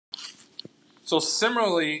So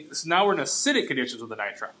similarly, now we're in acidic conditions with the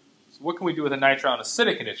nitrile. So what can we do with a nitrile in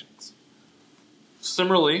acidic conditions?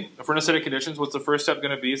 Similarly, if we're in acidic conditions, what's the first step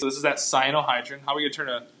going to be? So this is that cyanohydrin. How are we going to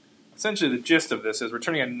turn essentially the gist of this is we're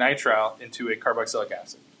turning a nitrile into a carboxylic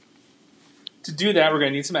acid. To do that, we're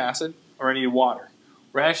going to need some acid, or I need water.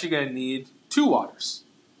 We're actually going to need 2 waters.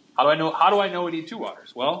 How do I know we need 2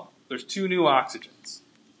 waters? Well, there's 2 new oxygens.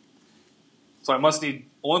 So I must need,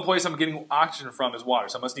 only place I'm getting oxygen from is water,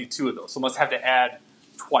 so I must need 2 of those. So I must have to add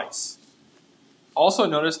twice. Also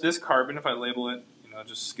notice this carbon, if I label it,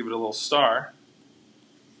 just give it a little star.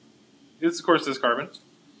 It's, of course, this carbon.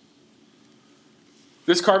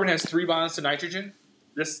 This carbon has 3 bonds to nitrogen.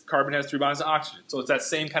 This carbon has 3 bonds to oxygen. So it's that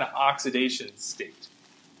same kind of oxidation state.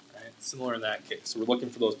 Right? Similar in that case. So we're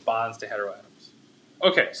looking for those bonds to heteroatoms.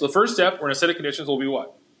 Okay, so the first step, we're in acidic conditions, will be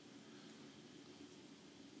what?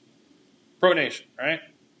 Protonation, right?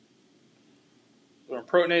 So we're going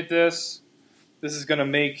to protonate this. This is going to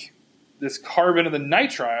make this carbon of the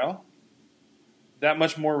nitrile that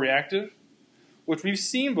much more reactive, which we've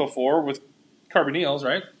seen before with carbonyls,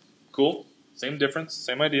 right? Cool. Same difference,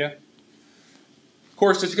 same idea. Of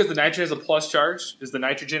course, just because the nitrogen has a plus charge, is the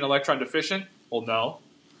nitrogen electron deficient? Well, no.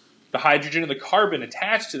 The hydrogen and the carbon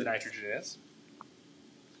attached to the nitrogen is.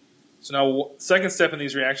 So now, second step in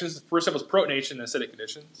these reactions, the first step was protonation in acidic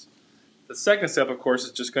conditions. The second step, of course,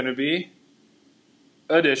 is just going to be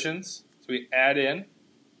additions. So we add in.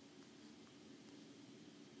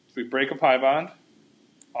 So we break a pi bond.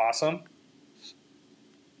 Awesome.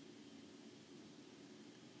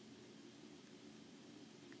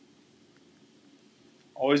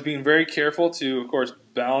 Always being very careful to, of course,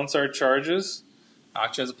 balance our charges.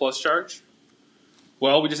 Oxygen has a plus charge.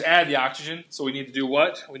 Well, we just add the oxygen, so we need to do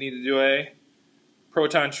what? We need to do a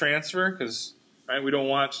proton transfer, because right, we don't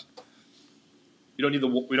need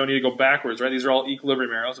to go backwards, right? These are all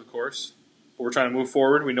equilibrium arrows, of course. But we're trying to move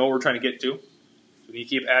forward. We know what we're trying to get to. So we need to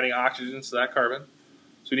keep adding oxygen to that carbon.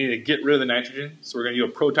 So we need to get rid of the nitrogen. So we're going to do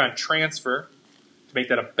a proton transfer to make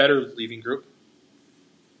that a better leaving group.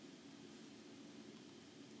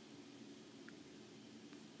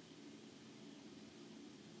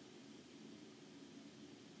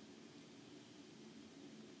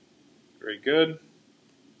 Very good.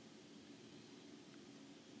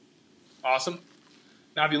 Awesome.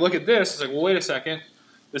 Now if you look at this, it's like, well, wait a second.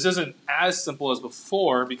 This isn't as simple as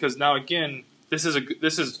before, because now again, this is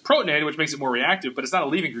protonated, which makes it more reactive, but it's not a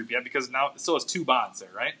leaving group yet because now it still has 2 bonds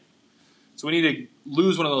there, right? So we need to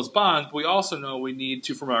lose one of those bonds, but we also know we need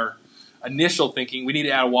to, from our initial thinking, we need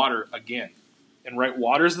to add water again. And right,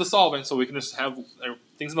 water is the solvent, so we can just have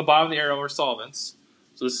things on the bottom of the arrow are solvents.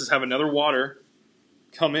 So this is have another water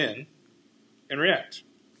come in and react.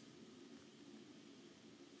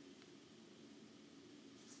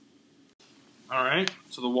 All right,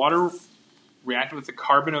 so the water reacted with the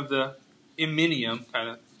carbon of the iminium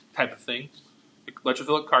type of thing,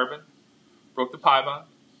 electrophilic carbon, broke the pi bond,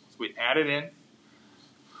 so we added in.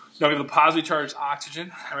 Now we have the positively charged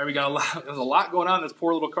oxygen. I remember there's a lot going on in this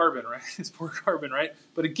poor little carbon, right? This poor carbon, right?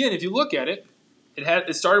 But again, if you look at it,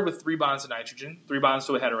 it started with 3 bonds to nitrogen, 3 bonds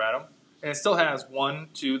to a heteroatom, and it still has 1,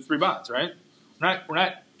 2, 3 bonds, right? We're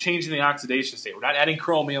not changing the oxidation state. We're not adding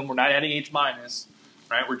chromium. We're not adding H minus,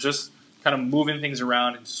 right? We're just kind of moving things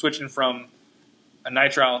around and switching from a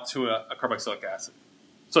nitrile to a carboxylic acid.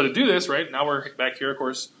 So to do this, right, now we're back here, of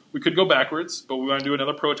course, we could go backwards, but we want to do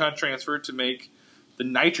another proton transfer to make the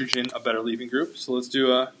nitrogen a better leaving group. So let's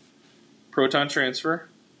do a proton transfer.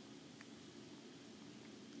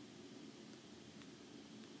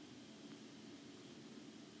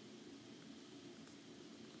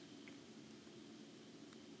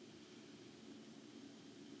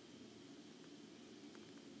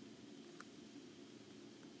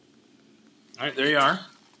 All right, there you are.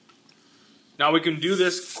 Now we can do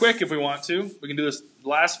this quick if we want to. We can do this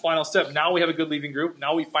last final step. Now we have a good leaving group.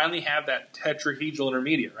 Now we finally have that tetrahedral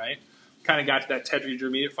intermediate, right? Kind of got to that tetrahedral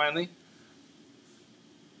intermediate finally.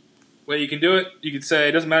 Way you can do it, you could say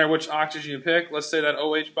it doesn't matter which oxygen you pick. Let's say that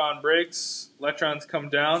OH bond breaks, electrons come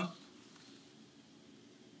down.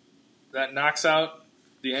 That knocks out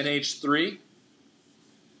the NH3.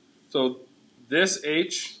 So this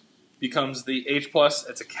H becomes the H+,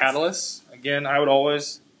 it's a catalyst. Again, I would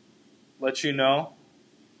always let you know,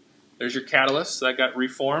 there's your catalyst, so that got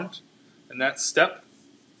reformed in that step.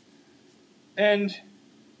 And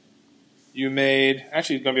you made,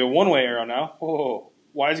 actually it's going to be a one-way arrow now. Whoa,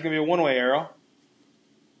 why is it going to be a one-way arrow?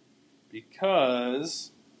 Because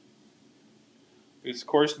we, of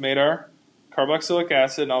course, made our carboxylic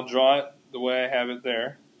acid, and I'll draw it the way I have it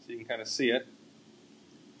there, so you can kind of see it.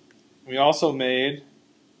 We also made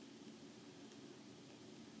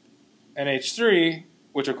NH3,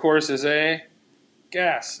 which of course is a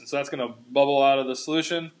gas. And so that's going to bubble out of the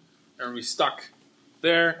solution and be stuck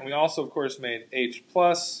there. And we also, of course, made H+.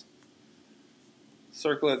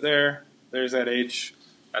 Circle it there. There's that H.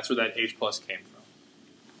 That's where that H+ came from.